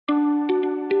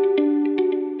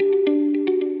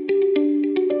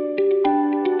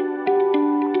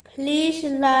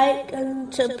like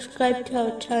and subscribe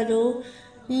to our channel.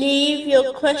 Leave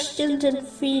your questions and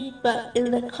feedback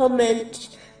in the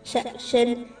comments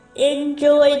section.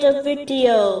 Enjoy the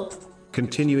video.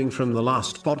 Continuing from the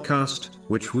last podcast,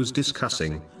 which was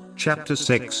discussing chapter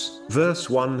 6, verse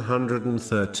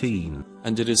 113.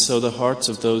 And it is so the hearts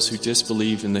of those who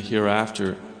disbelieve in the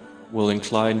hereafter will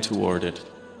incline toward it,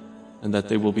 and that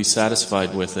they will be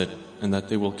satisfied with it, and that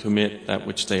they will commit that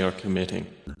which they are committing.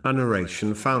 A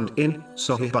narration found in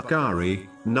Sahih Bukhari,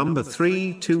 number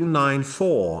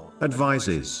 3294,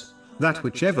 advises that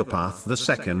whichever path the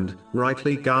second,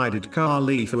 rightly guided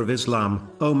Caliph of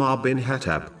Islam, Omar bin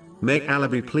Khattab, may Allah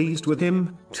be pleased with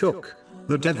him, took,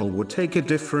 the devil would take a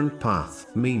different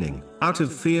path, meaning, out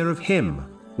of fear of him.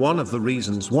 One of the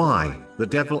reasons why the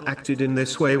devil acted in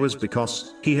this way was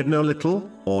because he had no little,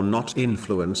 or not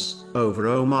influence, over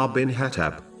Omar bin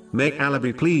Khattab. May Allah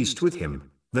be pleased with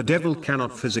him. The devil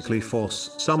cannot physically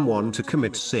force someone to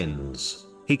commit sins.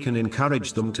 He can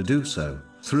encourage them to do so,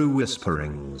 through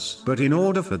whisperings. But in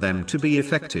order for them to be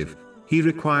effective, he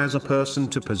requires a person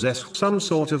to possess some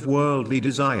sort of worldly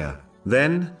desire.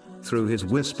 Then, through his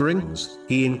whisperings,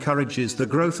 he encourages the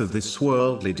growth of this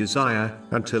worldly desire,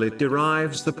 until it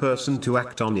derives the person to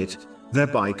act on it,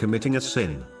 thereby committing a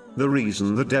sin. The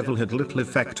reason the devil had little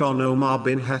effect on Omar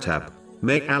bin Khattab,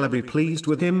 may Allah be pleased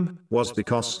with him, was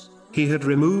because he had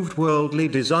removed worldly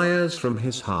desires from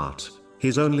his heart.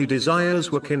 His only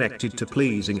desires were connected to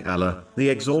pleasing Allah, the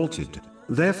Exalted.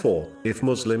 Therefore, if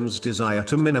Muslims desire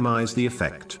to minimize the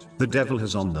effect the devil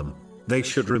has on them, they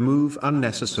should remove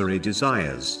unnecessary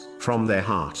desires from their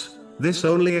heart. This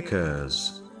only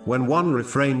occurs when one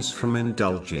refrains from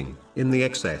indulging in the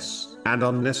excess and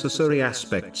unnecessary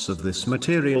aspects of this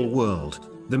material world.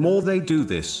 The more they do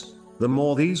this, the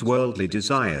more these worldly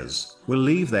desires will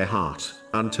leave their heart,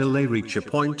 until they reach a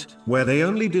point where they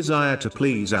only desire to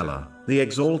please Allah, the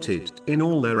Exalted, in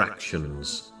all their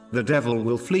actions. The devil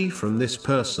will flee from this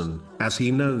person, as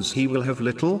he knows he will have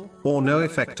little or no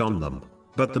effect on them.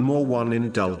 But the more one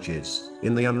indulges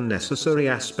in the unnecessary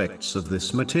aspects of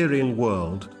this material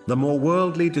world, the more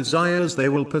worldly desires they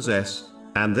will possess,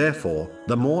 and therefore,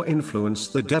 the more influence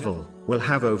the devil will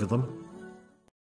have over them.